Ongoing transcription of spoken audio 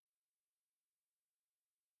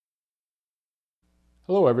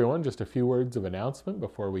Hello everyone, just a few words of announcement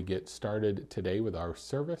before we get started today with our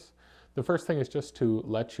service. The first thing is just to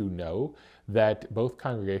let you know that both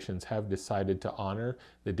congregations have decided to honor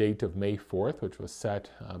the date of May 4th, which was set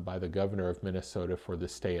by the governor of Minnesota for the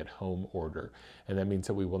stay-at-home order. And that means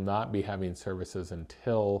that we will not be having services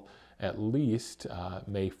until at least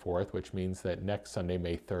May 4th, which means that next Sunday,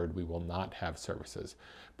 May 3rd, we will not have services.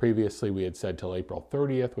 Previously, we had said till April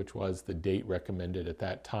 30th, which was the date recommended at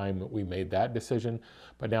that time. We made that decision,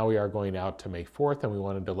 but now we are going out to May 4th, and we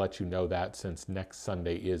wanted to let you know that since next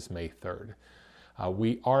Sunday is May 3rd.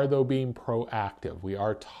 We are, though, being proactive. We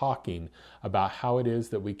are talking about how it is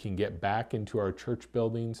that we can get back into our church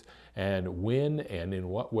buildings and when and in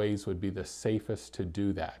what ways would be the safest to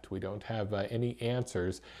do that. We don't have any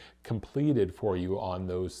answers completed for you on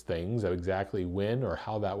those things of exactly when or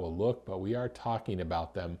how that will look, but we are talking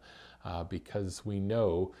about them because we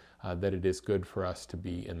know that it is good for us to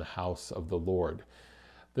be in the house of the Lord.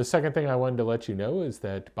 The second thing I wanted to let you know is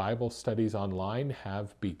that Bible studies online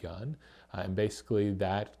have begun. And basically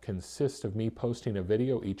that consists of me posting a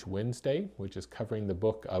video each Wednesday, which is covering the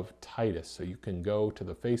book of Titus. So you can go to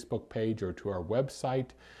the Facebook page or to our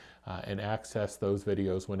website and access those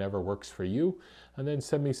videos whenever works for you. And then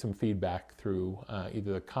send me some feedback through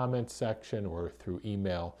either the comments section or through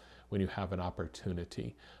email when you have an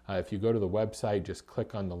opportunity. If you go to the website, just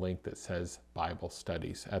click on the link that says Bible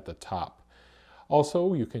Studies at the top.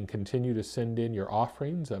 Also, you can continue to send in your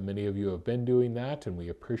offerings. Many of you have been doing that, and we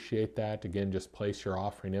appreciate that. Again, just place your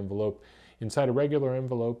offering envelope inside a regular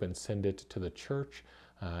envelope and send it to the church,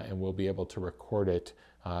 and we'll be able to record it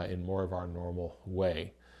in more of our normal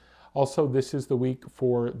way. Also, this is the week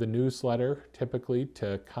for the newsletter typically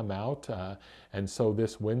to come out, and so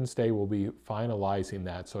this Wednesday we'll be finalizing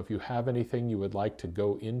that. So if you have anything you would like to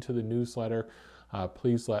go into the newsletter,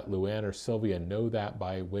 please let Luann or Sylvia know that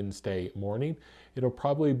by Wednesday morning. It'll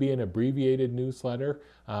probably be an abbreviated newsletter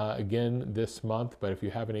again this month, but if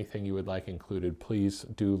you have anything you would like included, please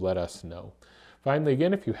do let us know. Finally,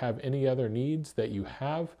 again, if you have any other needs that you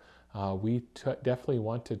have, we definitely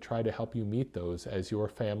want to try to help you meet those as your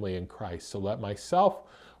family in Christ. So let myself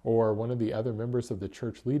or one of the other members of the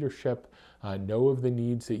church leadership know of the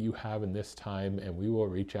needs that you have in this time, and we will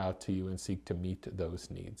reach out to you and seek to meet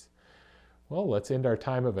those needs. Well, let's end our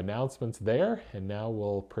time of announcements there, and now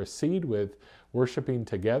we'll proceed with worshiping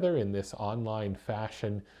together in this online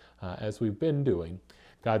fashion as we've been doing.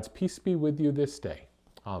 God's peace be with you this day.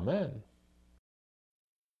 Amen.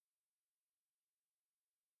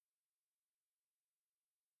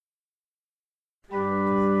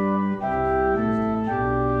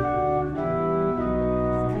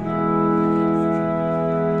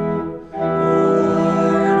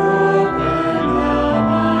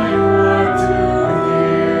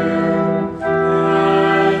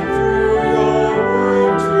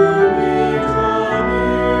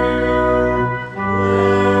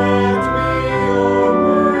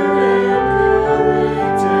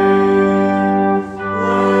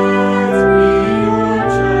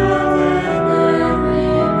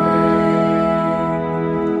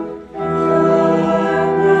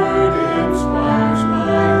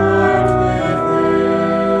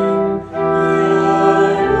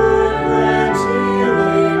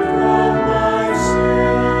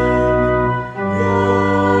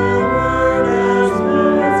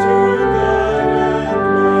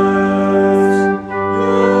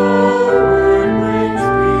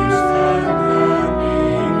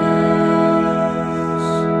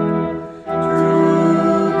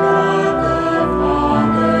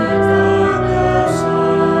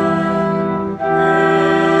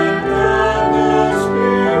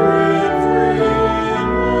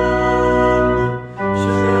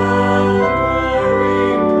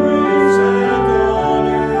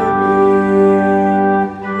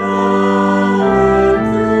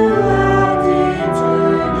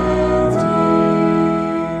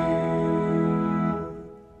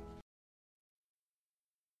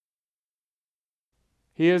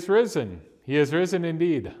 He is risen. He is risen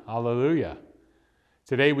indeed. Alleluia.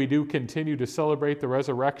 Today we do continue to celebrate the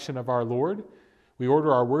resurrection of our Lord. We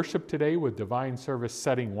order our worship today with Divine Service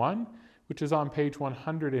Setting 1, which is on page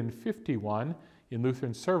 151 in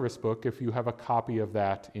Lutheran Service Book if you have a copy of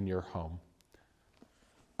that in your home.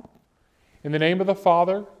 In the name of the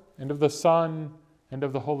Father, and of the Son, and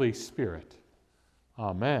of the Holy Spirit.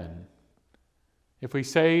 Amen. If we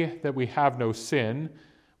say that we have no sin,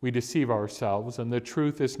 we deceive ourselves, and the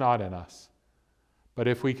truth is not in us. But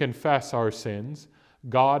if we confess our sins,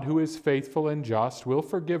 God, who is faithful and just, will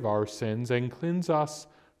forgive our sins and cleanse us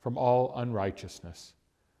from all unrighteousness.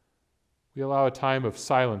 We allow a time of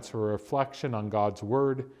silence for reflection on God's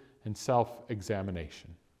word and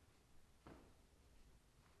self-examination.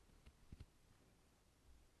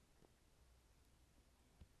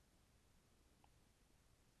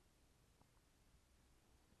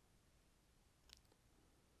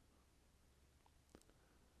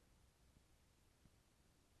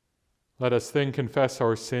 Let us then confess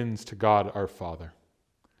our sins to God our Father.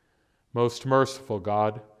 Most merciful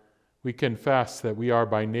God, we confess that we are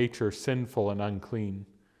by nature sinful and unclean.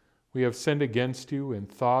 We have sinned against you in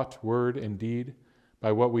thought, word, and deed,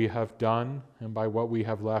 by what we have done and by what we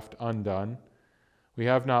have left undone. We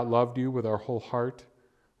have not loved you with our whole heart.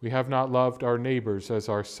 We have not loved our neighbors as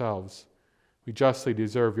ourselves. We justly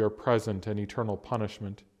deserve your present and eternal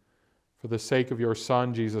punishment. For the sake of your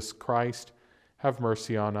Son, Jesus Christ, have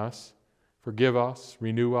mercy on us. Forgive us,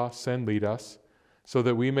 renew us, and lead us, so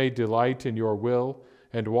that we may delight in your will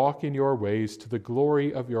and walk in your ways to the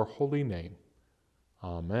glory of your holy name.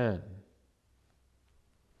 Amen.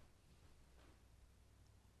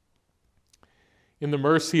 In the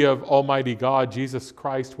mercy of Almighty God, Jesus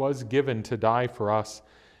Christ was given to die for us,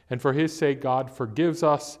 and for his sake God forgives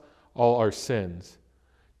us all our sins.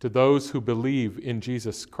 To those who believe in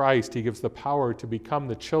Jesus Christ, he gives the power to become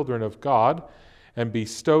the children of God, and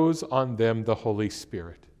bestows on them the Holy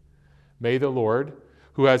Spirit. May the Lord,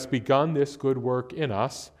 who has begun this good work in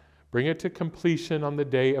us, bring it to completion on the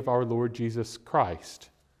day of our Lord Jesus Christ.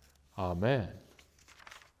 Amen.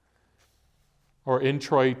 Our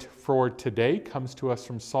introit for today comes to us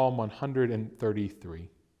from Psalm 133.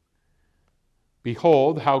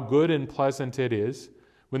 Behold, how good and pleasant it is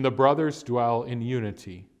when the brothers dwell in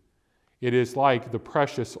unity. It is like the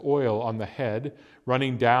precious oil on the head,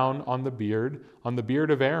 running down on the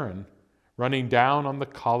beard of Aaron, running down on the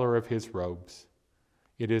collar of his robes.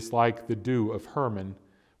 It is like the dew of Hermon,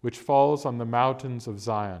 which falls on the mountains of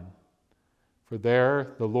Zion. For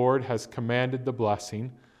there the Lord has commanded the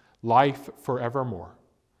blessing, life forevermore.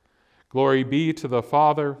 Glory be to the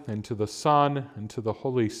Father, and to the Son, and to the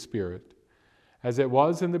Holy Spirit, as it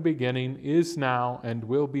was in the beginning, is now, and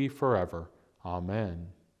will be forever. Amen.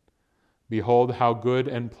 Behold, how good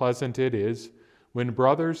and pleasant it is when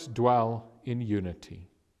brothers dwell in unity.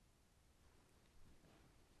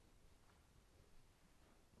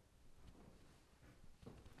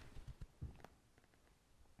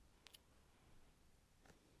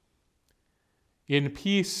 In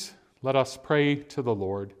peace, let us pray to the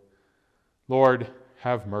Lord. Lord,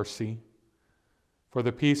 have mercy. For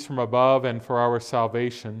the peace from above and for our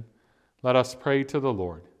salvation, let us pray to the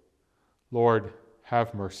Lord. Lord,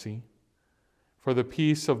 have mercy. For the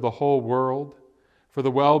peace of the whole world, for the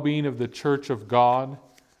well-being of the Church of God,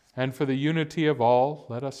 and for the unity of all,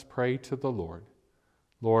 let us pray to the Lord.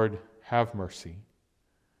 Lord, have mercy.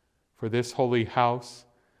 For this holy house,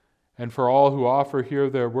 and for all who offer here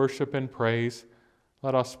their worship and praise,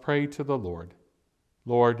 let us pray to the Lord.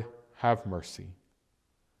 Lord, have mercy.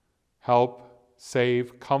 Help,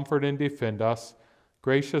 save, comfort, and defend us,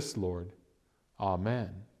 gracious Lord.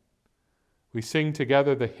 Amen. We sing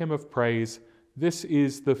together the hymn of praise, "This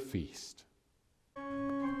is the Feast."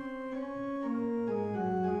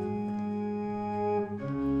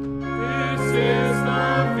 This is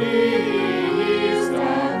the feast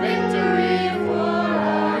of victory for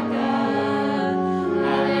our God.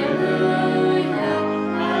 Alleluia,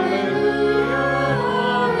 alleluia,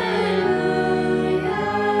 alleluia.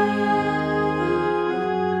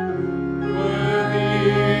 Worthy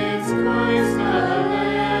is Christ the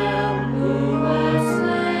Lamb who was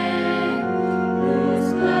slain, whose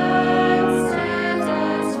blood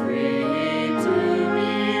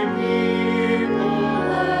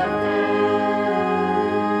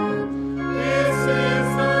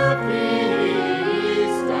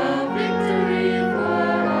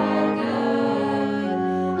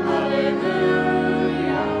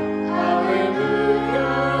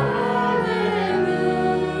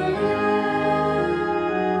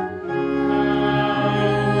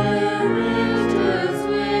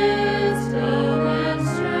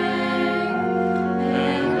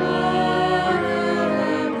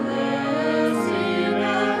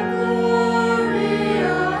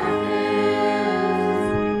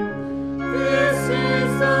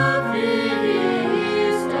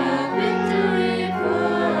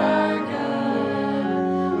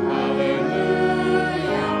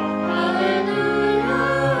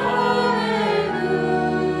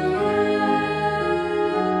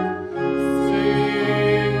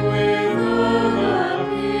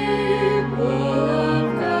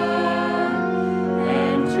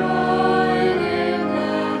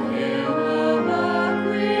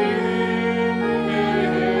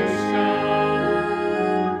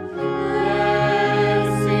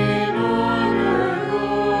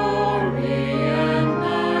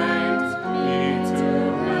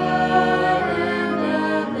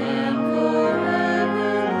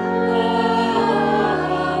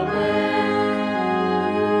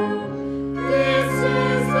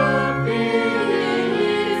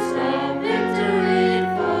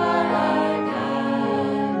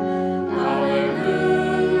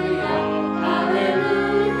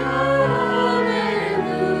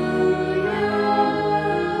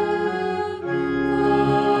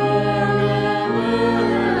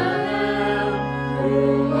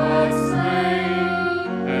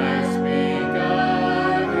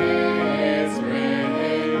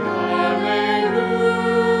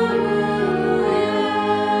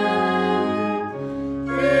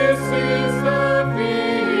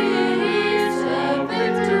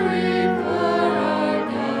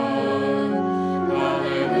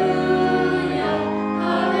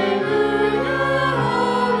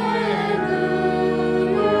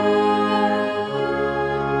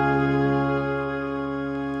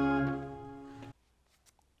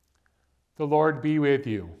The Lord be with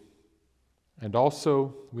you, and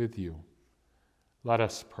also with you. Let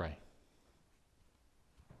us pray.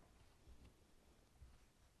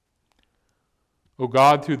 O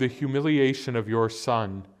God, through the humiliation of your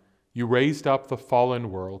Son, you raised up the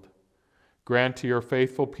fallen world. Grant to your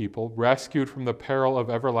faithful people, rescued from the peril of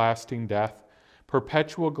everlasting death,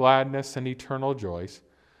 perpetual gladness and eternal joys.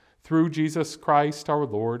 Through Jesus Christ our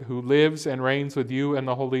Lord, who lives and reigns with you and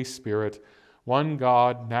the Holy Spirit, one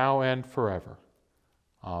God, now and forever.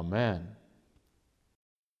 Amen.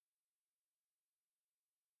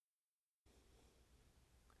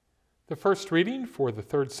 The first reading for the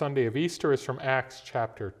third Sunday of Easter is from Acts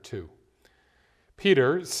chapter 2.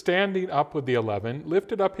 Peter, standing up with the 11,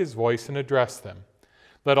 lifted up his voice and addressed them.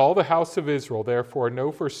 Let all the house of Israel therefore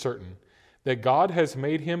know for certain that God has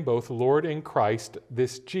made him both Lord and Christ,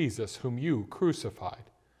 this Jesus whom you crucified.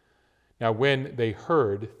 Now when they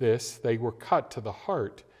heard this, they were cut to the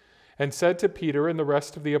heart, and said to Peter and the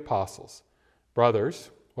rest of the apostles,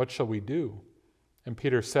 Brothers, what shall we do? And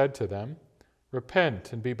Peter said to them,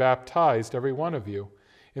 Repent and be baptized, every one of you,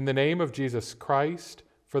 in the name of Jesus Christ,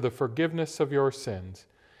 for the forgiveness of your sins,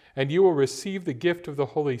 and you will receive the gift of the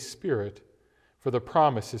Holy Spirit, for the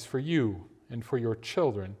promise is for you and for your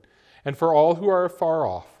children, and for all who are afar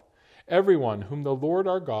off, everyone whom the Lord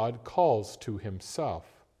our God calls to himself.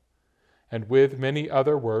 And with many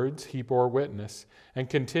other words he bore witness, and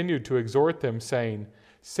continued to exhort them, saying,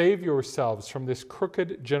 Save yourselves from this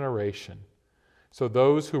crooked generation. So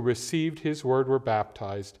those who received his word were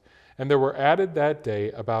baptized, and there were added that day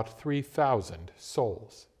about 3,000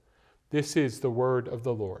 souls. This is the word of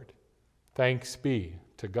the Lord. Thanks be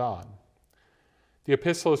to God. The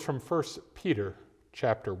epistle is from 1 Peter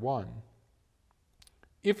chapter 1.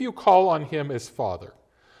 If you call on him as Father,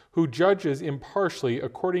 who judges impartially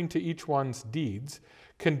according to each one's deeds,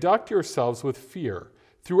 conduct yourselves with fear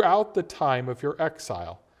throughout the time of your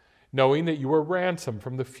exile, knowing that you were ransomed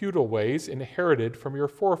from the futile ways inherited from your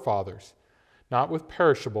forefathers, not with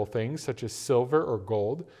perishable things such as silver or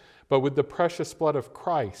gold, but with the precious blood of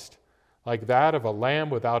Christ, like that of a lamb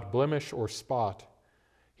without blemish or spot.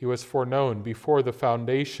 He was foreknown before the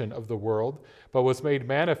foundation of the world, but was made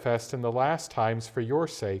manifest in the last times for your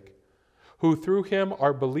sake, who through him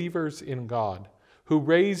are believers in God, who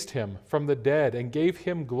raised him from the dead and gave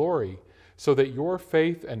him glory, so that your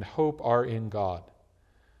faith and hope are in God.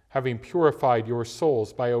 Having purified your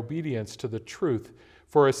souls by obedience to the truth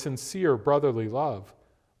for a sincere brotherly love,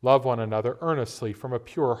 love one another earnestly from a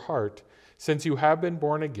pure heart, since you have been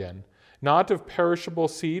born again, not of perishable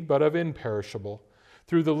seed, but of imperishable,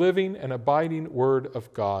 through the living and abiding word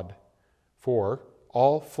of God. For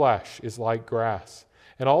all flesh is like grass,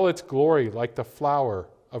 and all its glory like the flower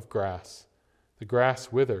of grass. The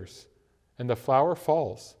grass withers, and the flower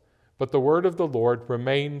falls, but the word of the Lord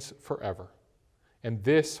remains forever. And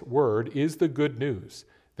this word is the good news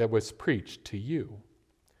that was preached to you.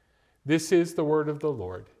 This is the word of the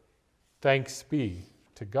Lord. Thanks be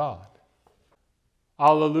to God.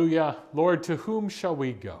 Alleluia. Lord, to whom shall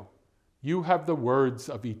we go? You have the words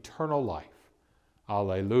of eternal life.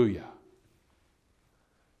 Alleluia.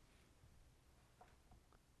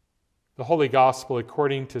 The Holy Gospel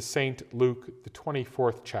according to St. Luke, the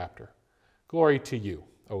 24th chapter. Glory to you,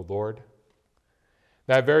 O Lord.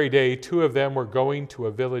 That very day, 2 of them were going to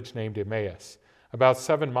a village named Emmaus, about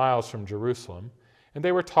 7 miles from Jerusalem, and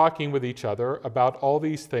they were talking with each other about all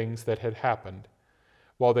these things that had happened.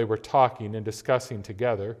 While they were talking and discussing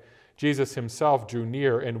together, Jesus himself drew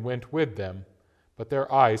near and went with them, but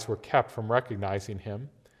their eyes were kept from recognizing him.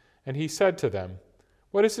 And he said to them,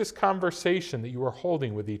 What is this conversation that you are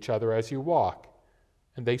holding with each other as you walk?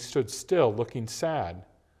 And they stood still, looking sad.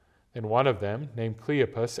 Then one of them, named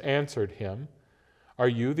Cleopas, answered him, Are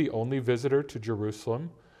you the only visitor to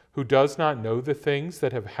Jerusalem who does not know the things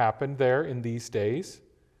that have happened there in these days?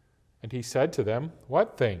 And he said to them,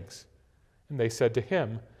 What things? And they said to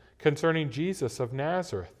him, Concerning Jesus of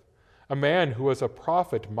Nazareth, a man who was a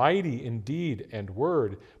prophet, mighty in deed and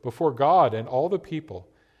word before God and all the people,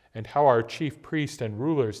 and how our chief priests and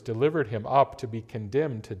rulers delivered him up to be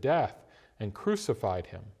condemned to death and crucified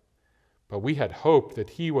him. But we had hoped that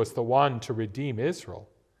he was the one to redeem Israel.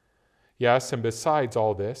 Yes, and besides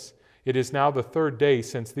all this, it is now the 3rd day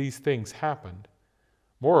since these things happened.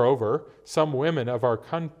 Moreover, some women of our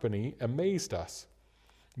company amazed us.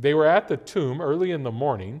 They were at the tomb early in the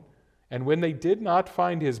morning, and when they did not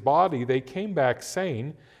find his body, they came back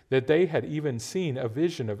saying that they had even seen a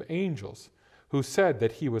vision of angels who said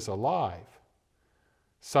that he was alive.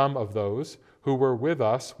 Some of those who were with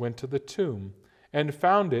us went to the tomb and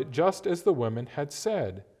found it just as the women had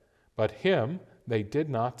said, but him they did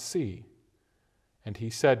not see. And he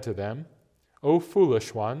said to them, O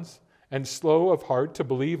foolish ones, and slow of heart to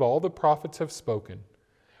believe all the prophets have spoken.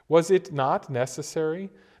 Was it not necessary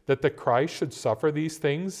that the Christ should suffer these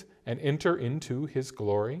things and enter into his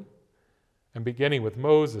glory?" And beginning with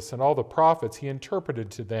Moses and all the prophets, he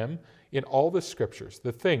interpreted to them in all the scriptures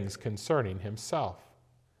the things concerning himself.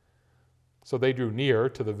 So they drew near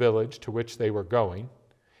to the village to which they were going.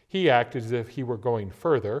 He acted as if he were going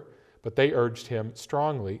further, but they urged him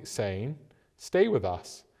strongly, saying, "Stay with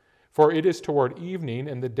us, for it is toward evening,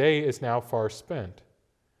 and the day is now far spent."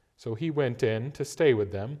 So he went in to stay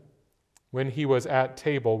with them. When he was at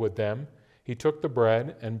table with them, he took the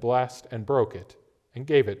bread and blessed and broke it and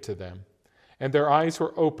gave it to them. And their eyes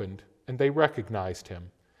were opened, and they recognized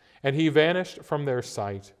him. And he vanished from their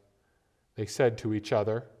sight. They said to each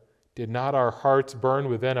other, "Did not our hearts burn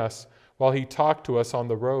within us while he talked to us on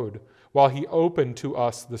the road, while he opened to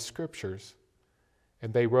us the scriptures?"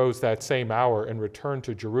 And they rose that same hour and returned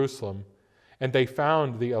to Jerusalem. And they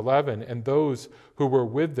found the 11 and those who were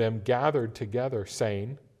with them gathered together,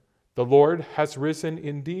 saying, "The Lord has risen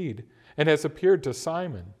indeed, and has appeared to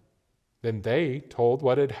Simon." Then they told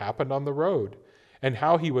what had happened on the road, and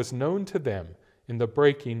how he was known to them in the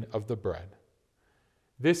breaking of the bread.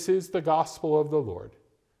 This is the gospel of the Lord.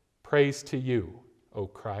 Praise to you, O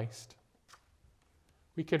Christ.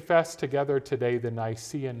 We confess together today the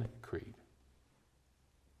Nicene Creed.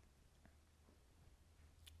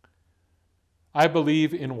 I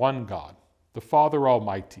believe in one God, the Father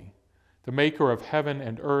Almighty, the maker of heaven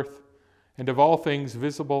and earth, and of all things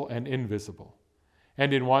visible and invisible,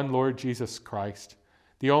 and in one Lord Jesus Christ,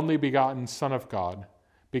 the only begotten Son of God,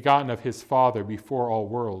 begotten of his Father before all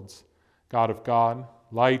worlds, God of God,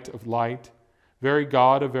 light of light, very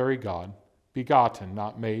God of very God, begotten,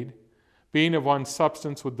 not made, being of one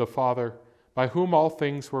substance with the Father, by whom all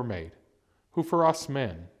things were made, who for us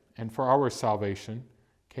men, and for our salvation,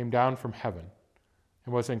 came down from heaven,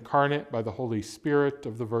 and was incarnate by the Holy Spirit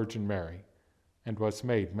of the Virgin Mary, and was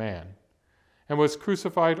made man, and was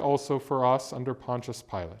crucified also for us under Pontius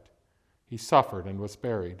Pilate. He suffered and was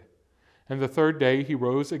buried. And the third day he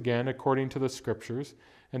rose again according to the Scriptures,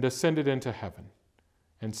 and ascended into heaven,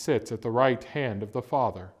 and sits at the right hand of the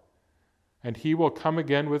Father. And he will come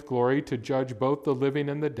again with glory to judge both the living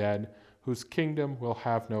and the dead, whose kingdom will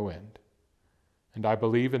have no end. And I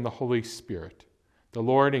believe in the Holy Spirit, the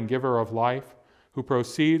Lord and giver of life, who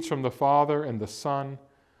proceeds from the Father and the Son,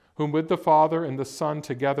 whom with the Father and the Son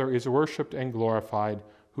together is worshipped and glorified,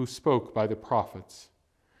 who spoke by the prophets.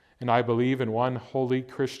 And I believe in one holy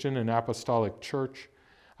Christian and apostolic church.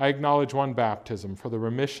 I acknowledge one baptism for the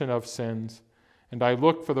remission of sins, and I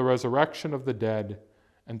look for the resurrection of the dead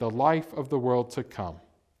and the life of the world to come.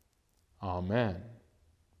 Amen.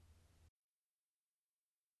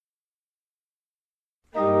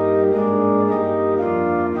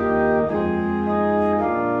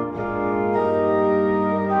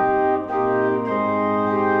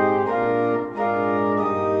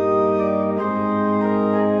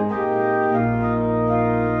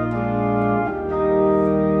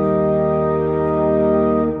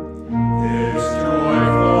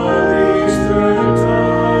 Easter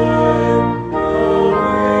time,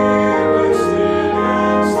 now we will stand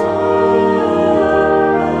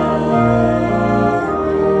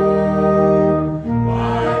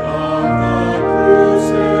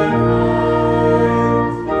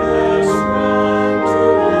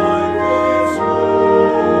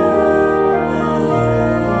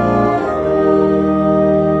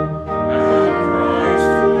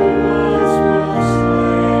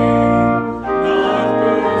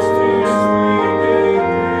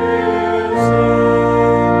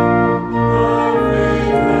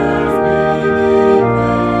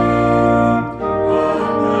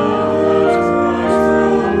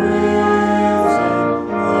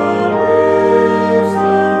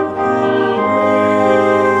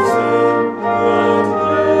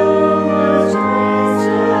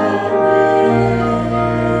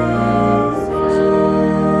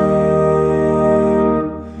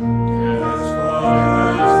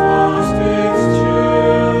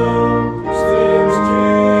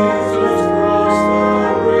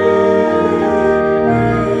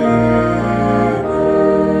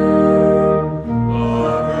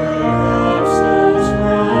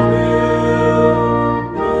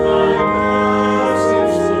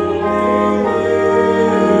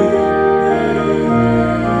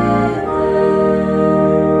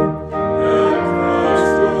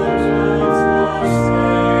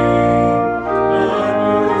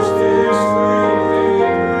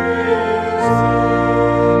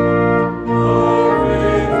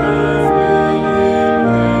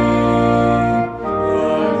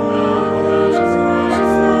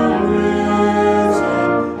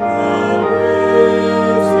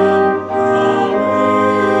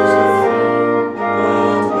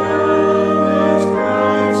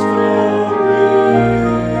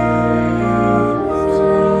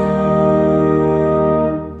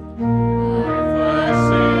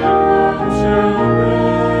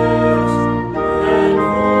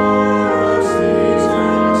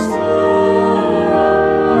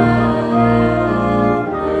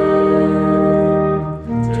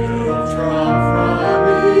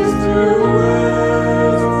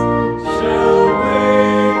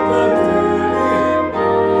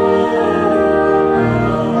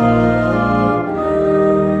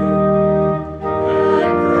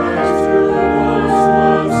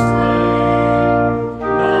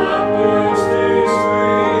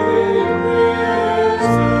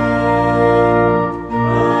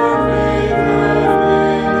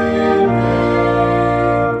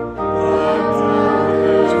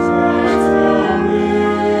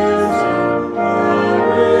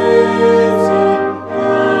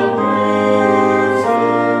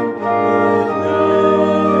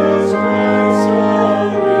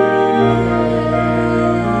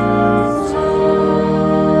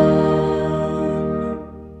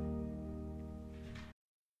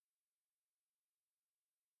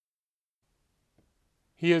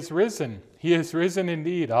He is risen. He is risen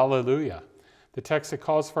indeed. Alleluia. The text that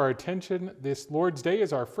calls for our attention this Lord's Day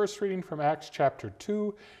is our first reading from Acts chapter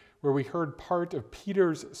 2, where we heard part of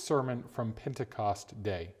Peter's sermon from Pentecost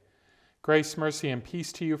Day. Grace, mercy, and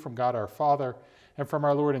peace to you from God our Father and from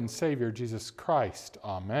our Lord and Savior, Jesus Christ.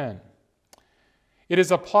 Amen. It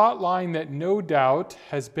is a plot line that no doubt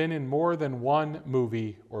has been in more than one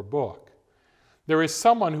movie or book. There is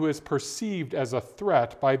someone who is perceived as a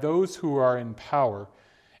threat by those who are in power,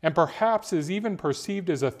 and perhaps is even perceived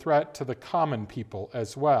as a threat to the common people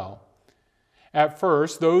as well. At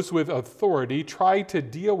first, those with authority try to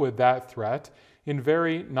deal with that threat in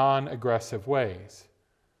very non-aggressive ways.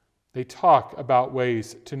 They talk about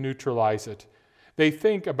ways to neutralize it. They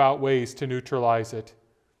think about ways to neutralize it.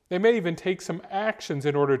 They may even take some actions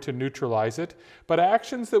in order to neutralize it, but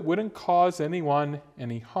actions that wouldn't cause anyone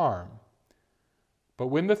any harm. But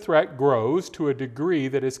when the threat grows to a degree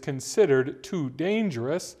that is considered too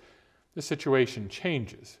dangerous, the situation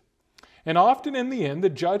changes. And often in the end, the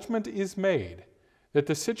judgment is made that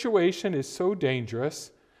the situation is so dangerous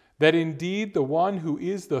that indeed the one who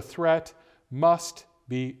is the threat must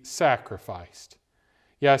be sacrificed.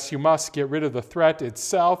 Yes, you must get rid of the threat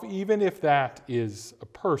itself, even if that is a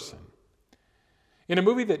person. In a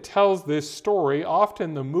movie that tells this story,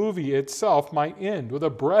 often the movie itself might end with a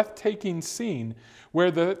breathtaking scene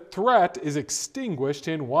where the threat is extinguished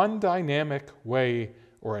in one dynamic way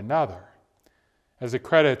or another. As the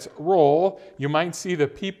credits roll, you might see the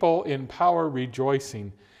people in power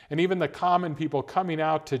rejoicing, and even the common people coming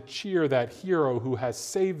out to cheer that hero who has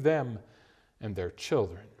saved them and their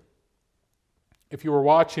children. If you were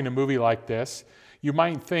watching a movie like this, you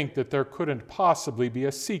might think that there couldn't possibly be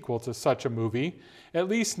a sequel to such a movie, at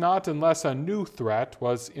least not unless a new threat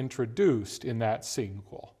was introduced in that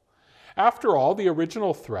sequel. After all, the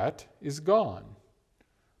original threat is gone.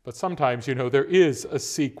 But sometimes, there is a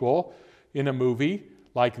sequel in a movie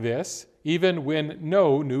like this, even when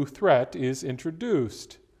no new threat is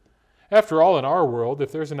introduced. After all, in our world,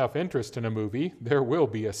 if there's enough interest in a movie, there will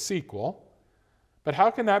be a sequel. But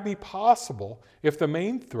how can that be possible if the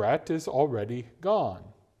main threat is already gone?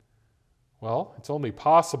 Well, it's only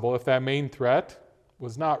possible if that main threat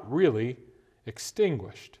was not really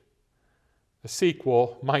extinguished. The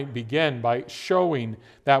sequel might begin by showing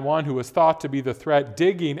that one who was thought to be the threat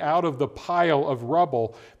digging out of the pile of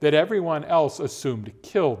rubble that everyone else assumed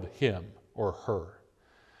killed him or her.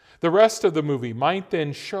 The rest of the movie might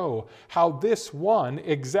then show how this one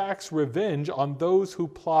exacts revenge on those who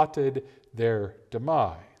plotted their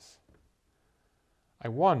demise. I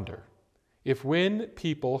wonder if when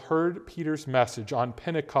people heard Peter's message on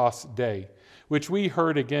Pentecost Day, which we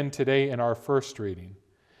heard again today in our first reading,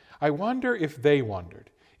 I wonder if they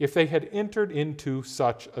wondered if they had entered into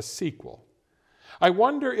such a sequel. I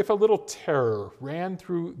wonder if a little terror ran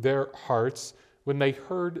through their hearts when they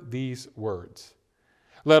heard these words.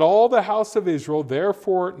 Let all the house of Israel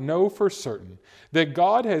therefore know for certain that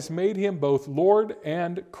God has made him both Lord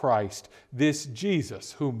and Christ, this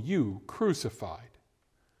Jesus whom you crucified.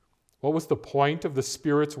 What was the point of the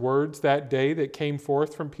Spirit's words that day that came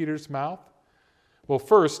forth from Peter's mouth? Well,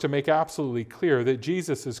 first, to make absolutely clear that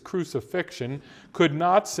Jesus' crucifixion could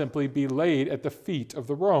not simply be laid at the feet of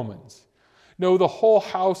the Romans. No, the whole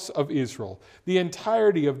house of Israel, the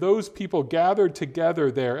entirety of those people gathered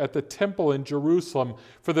together there at the temple in Jerusalem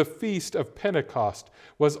for the feast of Pentecost,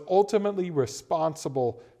 was ultimately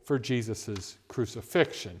responsible for Jesus'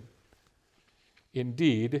 crucifixion.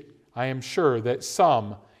 Indeed, I am sure that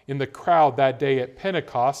some in the crowd that day at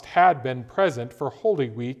Pentecost had been present for Holy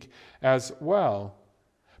Week as well.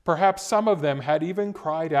 Perhaps some of them had even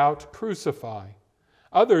cried out, "Crucify."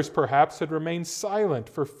 Others perhaps had remained silent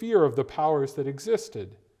for fear of the powers that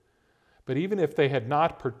existed. But even if they had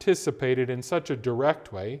not participated in such a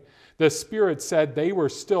direct way, the Spirit said they were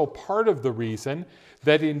still part of the reason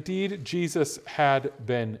that indeed Jesus had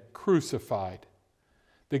been crucified.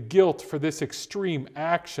 The guilt for this extreme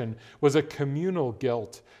action was a communal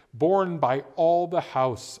guilt borne by all the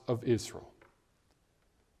house of Israel.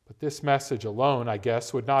 But this message alone, I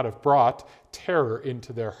guess, would not have brought terror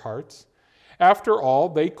into their hearts. After all,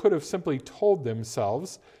 they could have simply told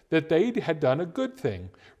themselves that they had done a good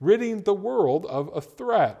thing, ridding the world of a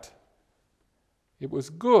threat. It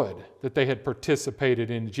was good that they had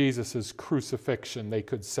participated in Jesus' crucifixion, they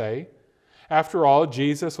could say. After all,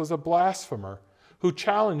 Jesus was a blasphemer who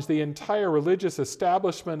challenged the entire religious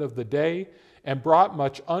establishment of the day and brought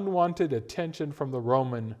much unwanted attention from the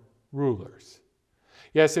Roman rulers.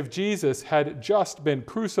 Yes, if Jesus had just been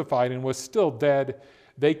crucified and was still dead,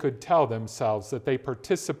 they could tell themselves that they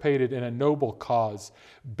participated in a noble cause,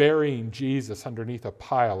 burying Jesus underneath a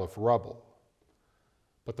pile of rubble.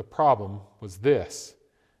 But the problem was this: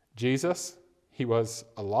 Jesus, he was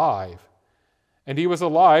alive. And he was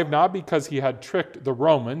alive not because he had tricked the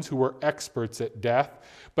Romans, who were experts at death,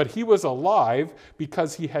 but he was alive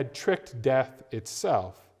because he had tricked death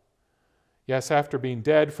itself. Yes, after being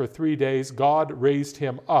dead for 3 days, God raised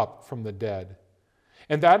him up from the dead.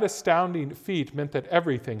 And that astounding feat meant that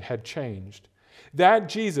everything had changed. That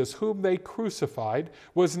Jesus, whom they crucified,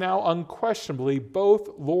 was now unquestionably both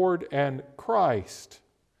Lord and Christ.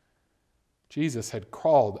 Jesus had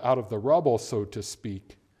crawled out of the rubble, so to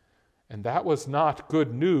speak. And that was not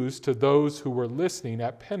good news to those who were listening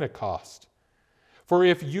at Pentecost. For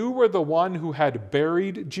if you were the one who had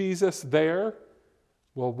buried Jesus there,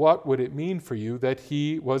 well, what would it mean for you that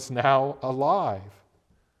he was now alive?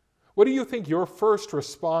 What do you think your first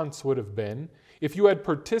response would have been if you had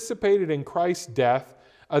participated in Christ's death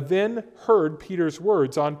and then heard Peter's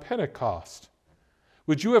words on Pentecost?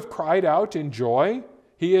 Would you have cried out in joy,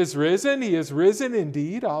 "He is risen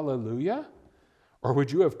indeed, Alleluia"? Or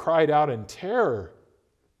would you have cried out in terror,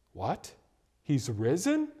 "What? He's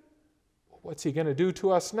risen? What's he going to do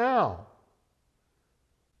to us now?"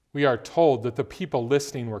 We are told that the people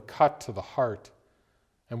listening were cut to the heart.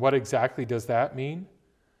 And what exactly does that mean?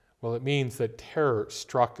 Well, it means that terror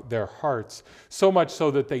struck their hearts, so much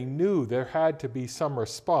so that they knew there had to be some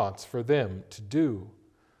response for them to do.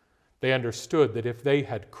 They understood that if they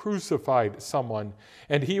had crucified someone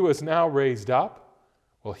and he was now raised up,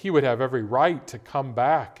 well, he would have every right to come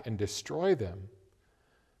back and destroy them.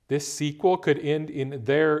 This sequel could end in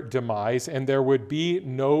their demise, and there would be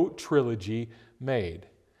no trilogy made.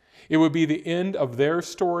 It would be the end of their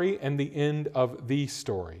story and the end of the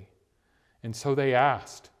story. And so they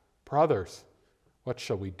asked, "Brothers, what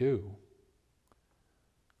shall we do?"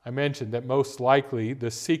 I mentioned that most likely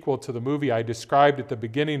the sequel to the movie I described at the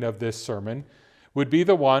beginning of this sermon would be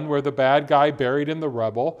the one where the bad guy buried in the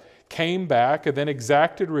rubble came back and then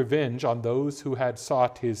exacted revenge on those who had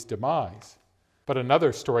sought his demise. But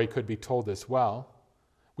another story could be told as well.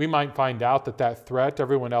 We might find out that that threat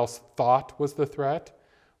everyone else thought was the threat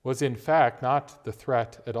was in fact not the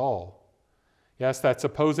threat at all. Yes, that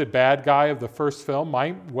supposed bad guy of the first film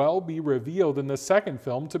might well be revealed in the second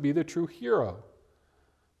film to be the true hero.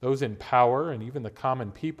 Those in power and even the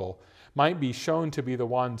common people might be shown to be the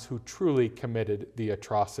ones who truly committed the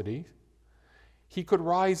atrocity. He could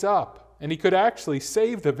rise up, and he could actually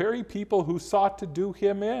save the very people who sought to do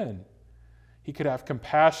him in. He could have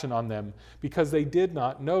compassion on them because they did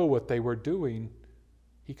not know what they were doing.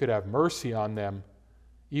 He could have mercy on them,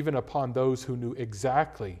 even upon those who knew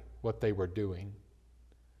exactly what they were doing.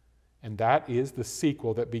 And that is the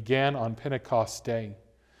sequel that began on Pentecost Day.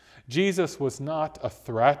 Jesus was not a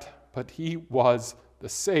threat, but he was the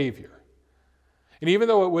Savior. And even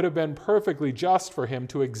though it would have been perfectly just for him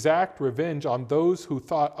to exact revenge on those who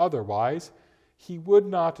thought otherwise, he would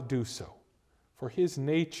not do so, for his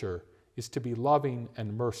nature is to be loving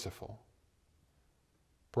and merciful.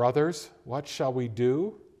 Brothers, what shall we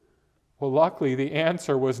do? Well, luckily the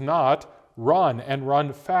answer was not run and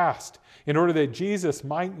run fast, in order that Jesus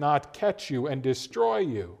might not catch you and destroy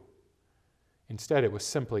you. Instead, it was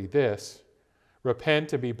simply this: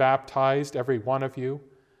 repent and be baptized, every one of you,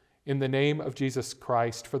 in the name of Jesus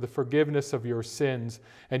Christ for the forgiveness of your sins,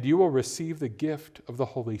 and you will receive the gift of the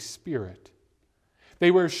Holy Spirit.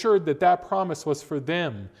 They were assured that that promise was for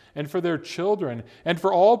them and for their children and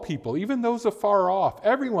for all people, even those afar off,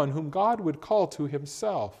 everyone whom God would call to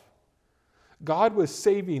himself. God was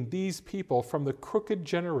saving these people from the crooked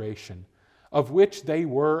generation of which they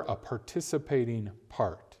were a participating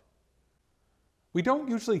part. We don't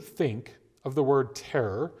usually think of the word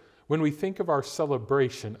terror when we think of our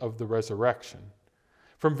celebration of the resurrection.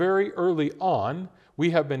 From very early on,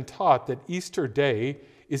 we have been taught that Easter Day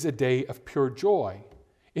is a day of pure joy.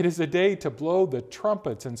 It is a day to blow the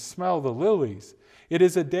trumpets and smell the lilies. It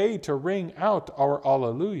is a day to ring out our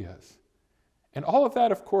Alleluias. And all of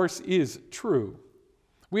that, of course, is true.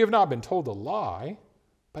 We have not been told a lie,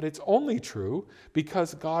 but it's only true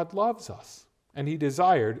because God loves us and he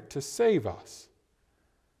desired to save us.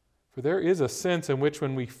 For there is a sense in which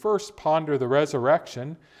when we first ponder the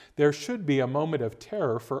resurrection, there should be a moment of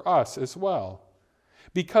terror for us as well.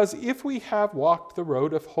 Because if we have walked the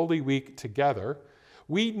road of Holy Week together,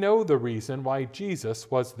 we know the reason why Jesus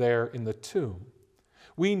was there in the tomb.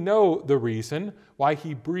 We know the reason why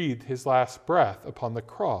he breathed his last breath upon the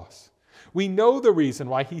cross. We know the reason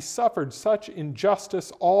why he suffered such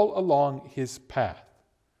injustice all along his path.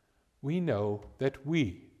 We know that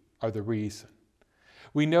we are the reason.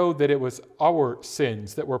 We know that it was our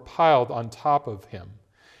sins that were piled on top of him.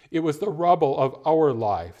 It was the rubble of our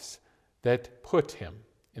lives that put him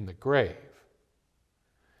in the grave.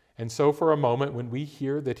 And so for a moment, when we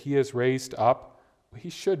hear that he is raised up,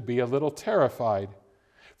 we should be a little terrified.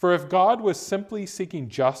 For if God was simply seeking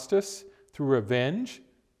justice through revenge,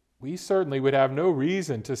 we certainly would have no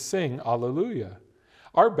reason to sing Alleluia.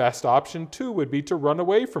 Our best option, too, would be to run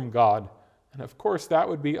away from God. And of course, that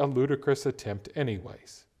would be a ludicrous attempt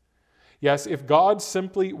anyways. Yes, if God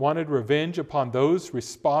simply wanted revenge upon those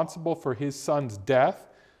responsible for his son's death,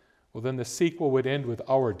 well, then the sequel would end with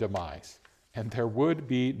our demise, and there would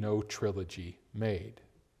be no trilogy made.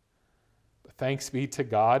 But thanks be to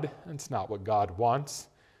God, it's not what God wants.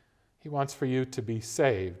 He wants for you to be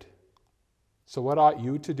saved. So what ought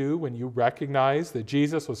you to do when you recognize that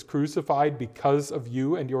Jesus was crucified because of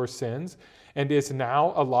you and your sins and is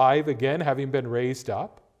now alive again, having been raised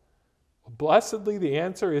up? Well, blessedly, the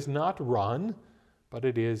answer is not run, but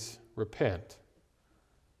it is repent.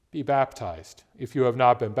 Be baptized if you have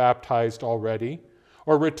not been baptized already,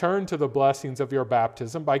 or return to the blessings of your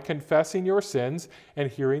baptism by confessing your sins and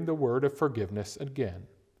hearing the word of forgiveness again.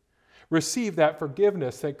 Receive that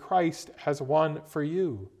forgiveness that Christ has won for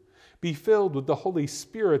you. Be filled with the Holy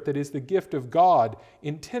Spirit that is the gift of God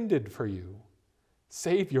intended for you.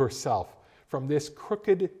 Save yourself from this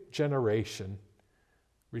crooked generation.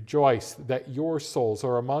 Rejoice that your souls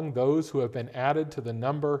are among those who have been added to the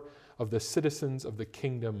number of the citizens of the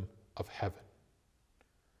kingdom of heaven.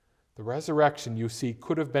 The resurrection, you see,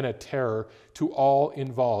 could have been a terror to all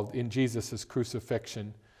involved in Jesus'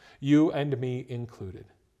 crucifixion, you and me included.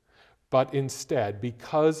 But instead,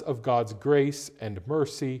 because of God's grace and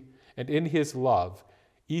mercy, and in his love,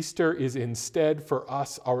 Easter is instead for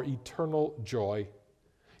us our eternal joy.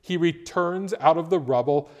 He returns out of the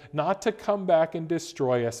rubble, not to come back and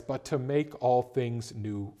destroy us, but to make all things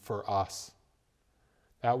new for us.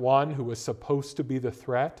 That one who was supposed to be the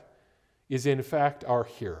threat is in fact our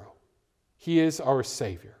hero. He is our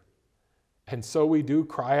Savior. And so we do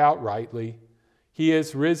cry out rightly, He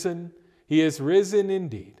is risen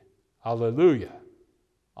indeed. Alleluia.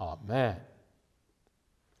 Amen.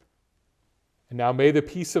 And now may the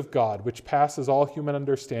peace of God, which passes all human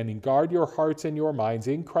understanding, guard your hearts and your minds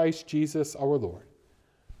in Christ Jesus our Lord.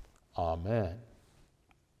 Amen.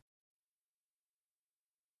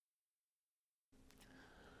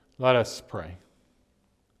 Let us pray.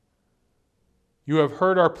 You have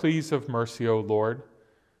heard our pleas of mercy, O Lord,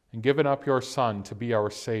 and given up your Son to be our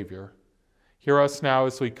Savior. Hear us now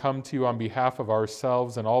as we come to you on behalf of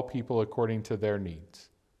ourselves and all people according to their needs.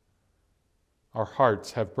 Our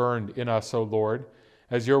hearts have burned in us, O Lord,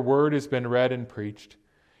 as your word has been read and preached.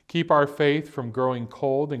 Keep our faith from growing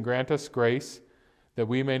cold and grant us grace that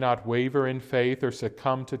we may not waver in faith or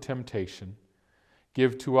succumb to temptation.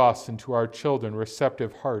 Give to us and to our children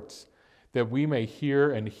receptive hearts, that we may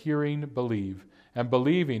hear and hearing believe, and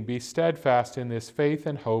believing be steadfast in this faith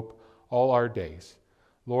and hope all our days.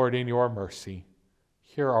 Lord, in your mercy,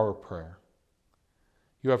 hear our prayer.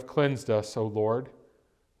 You have cleansed us, O Lord,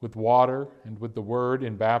 with water and with the word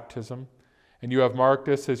in baptism, and you have marked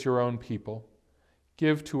us as your own people.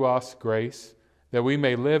 Give to us grace that we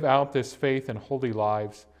may live out this faith in holy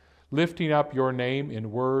lives, lifting up your name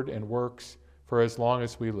in word and works for as long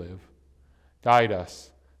as we live. Guide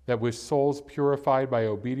us, that with souls purified by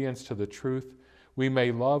obedience to the truth, we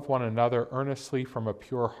may love one another earnestly from a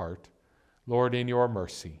pure heart. Lord, in your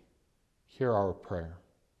mercy, hear our prayer.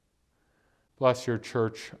 Bless your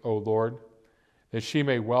church, O Lord, that she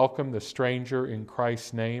may welcome the stranger in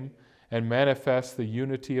Christ's name and manifest the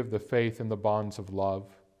unity of the faith in the bonds of love.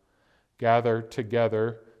 Gather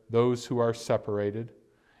together those who are separated,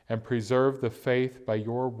 and preserve the faith by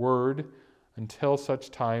your word until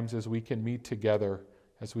such times as we can meet together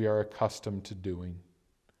as we are accustomed to doing.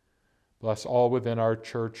 Bless all within our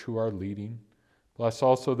church who are leading. Bless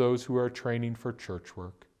also those who are training for church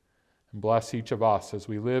work. And bless each of us as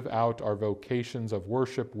we live out our vocations of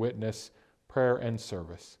worship, witness, prayer, and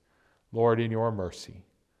service. Lord, in your mercy,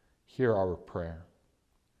 hear our prayer.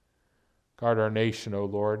 Guard our nation, O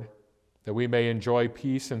Lord, that we may enjoy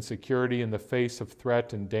peace and security in the face of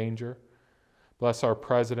threat and danger. Bless our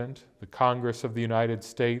President, the Congress of the United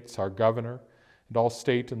States, our Governor, and all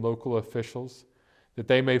state and local officials, that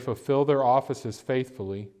they may fulfill their offices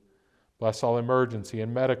faithfully. Bless all emergency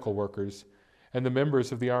and medical workers and the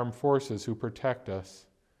members of the armed forces who protect us,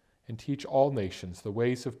 and teach all nations the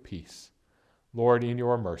ways of peace. Lord, in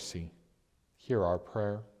your mercy, hear our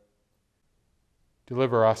prayer.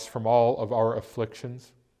 Deliver us from all of our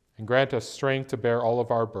afflictions, and grant us strength to bear all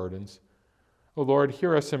of our burdens. O Lord,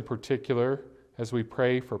 hear us in particular as we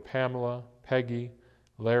pray for Pamela, Peggy,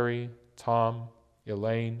 Larry, Tom,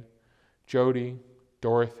 Elaine, Jody,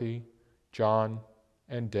 Dorothy, John,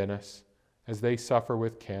 and Dennis as they suffer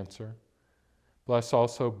with cancer. Bless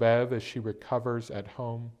also Bev as she recovers at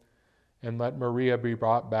home, and let Maria be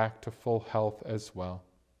brought back to full health as well.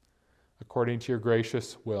 According to your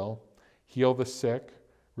gracious will, heal the sick,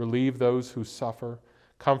 relieve those who suffer,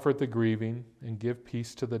 comfort the grieving, and give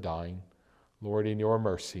peace to the dying. Lord, in your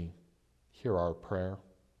mercy, hear our prayer.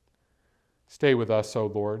 Stay with us, O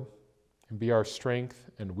Lord, and be our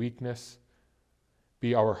strength and weakness,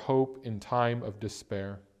 be our hope in time of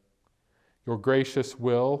despair. Your gracious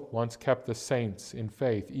will once kept the saints in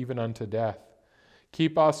faith even unto death.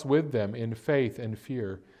 Keep us with them in faith and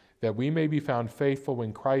fear, that we may be found faithful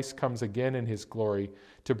when Christ comes again in his glory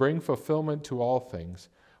to bring fulfillment to all things,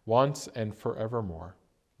 once and forevermore.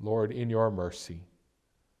 Lord, in your mercy,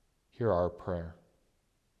 hear our prayer.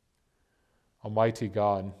 Almighty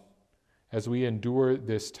God, as we endure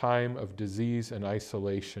this time of disease and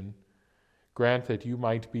isolation, grant that you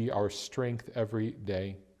might be our strength every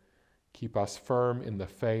day. Keep us firm in the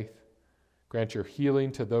faith. Grant your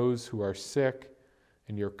healing to those who are sick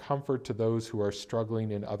and your comfort to those who are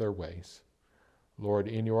struggling in other ways. Lord,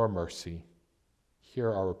 in your mercy,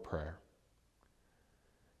 hear our prayer.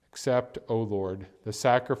 Accept, O Lord, the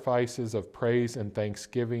sacrifices of praise and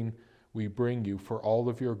thanksgiving we bring you for all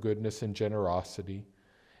of your goodness and generosity.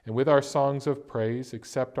 And with our songs of praise,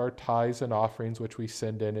 accept our tithes and offerings which we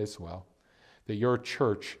send in as well, that your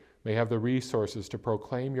church may have the resources to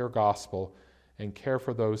proclaim your gospel and care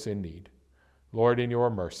for those in need. Lord, in your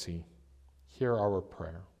mercy, hear our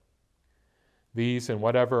prayer. These and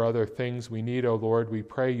whatever other things we need, O Lord, we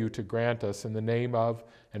pray you to grant us in the name of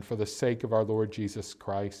and for the sake of our Lord Jesus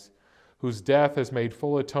Christ, whose death has made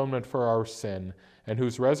full atonement for our sin, and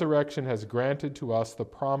whose resurrection has granted to us the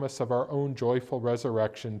promise of our own joyful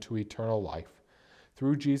resurrection to eternal life.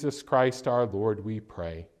 Through Jesus Christ our Lord, we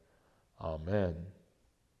pray. Amen.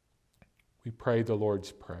 We pray the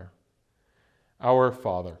Lord's Prayer. Our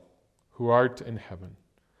Father, who art in heaven,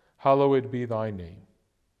 hallowed be thy name.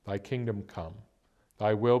 Thy kingdom come,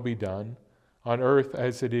 thy will be done, on earth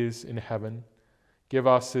as it is in heaven. Give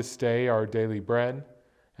us this day our daily bread,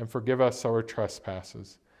 and forgive us our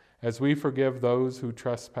trespasses, as we forgive those who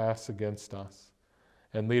trespass against us.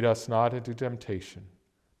 And lead us not into temptation,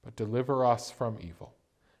 but deliver us from evil.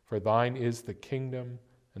 For thine is the kingdom,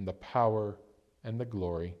 and the power, and the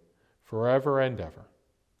glory, forever and ever.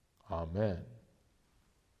 Amen.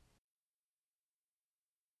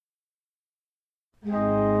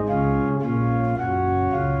 Amen.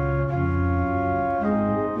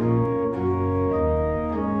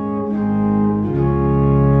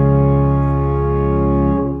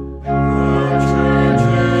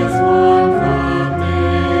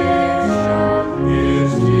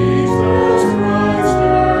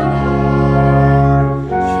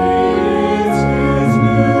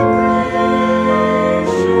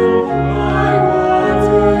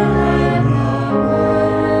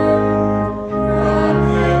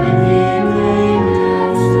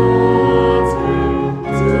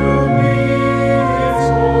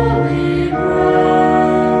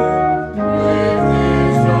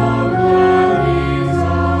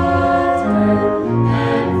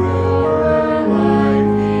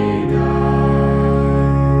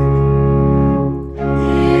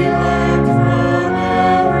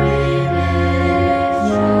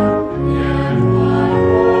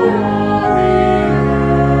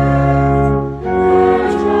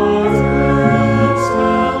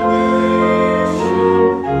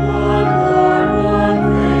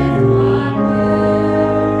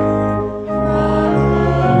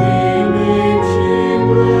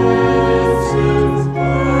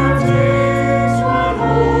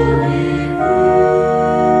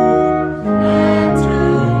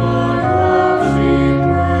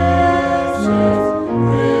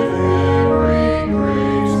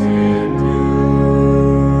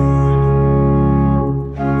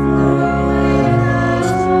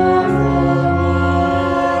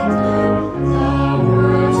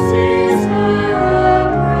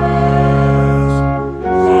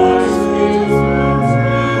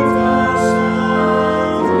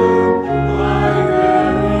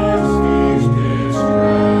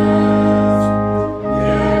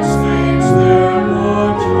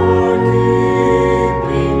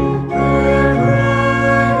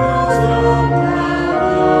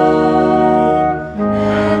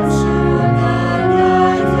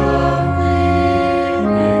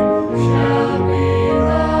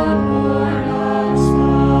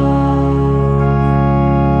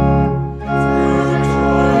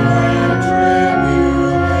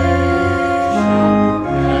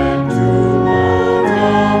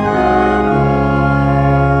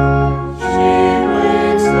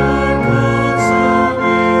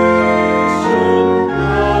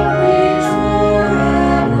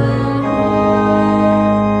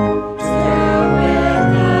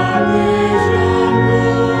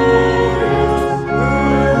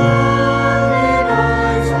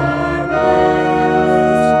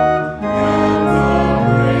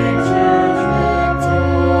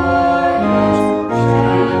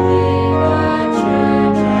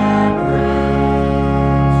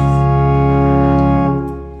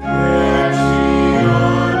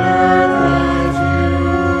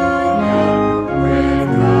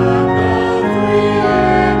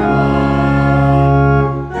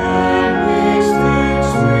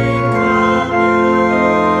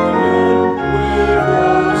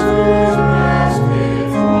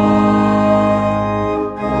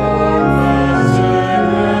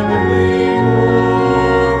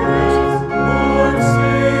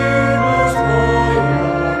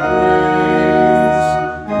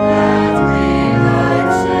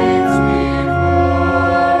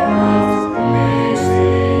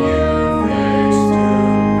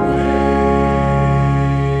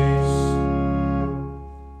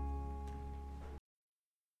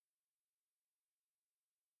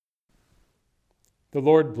 The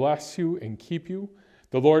Lord bless you and keep you.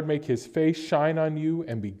 The Lord make his face shine on you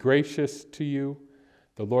and be gracious to you.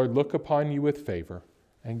 The Lord look upon you with favor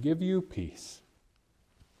and give you peace.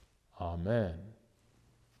 Amen.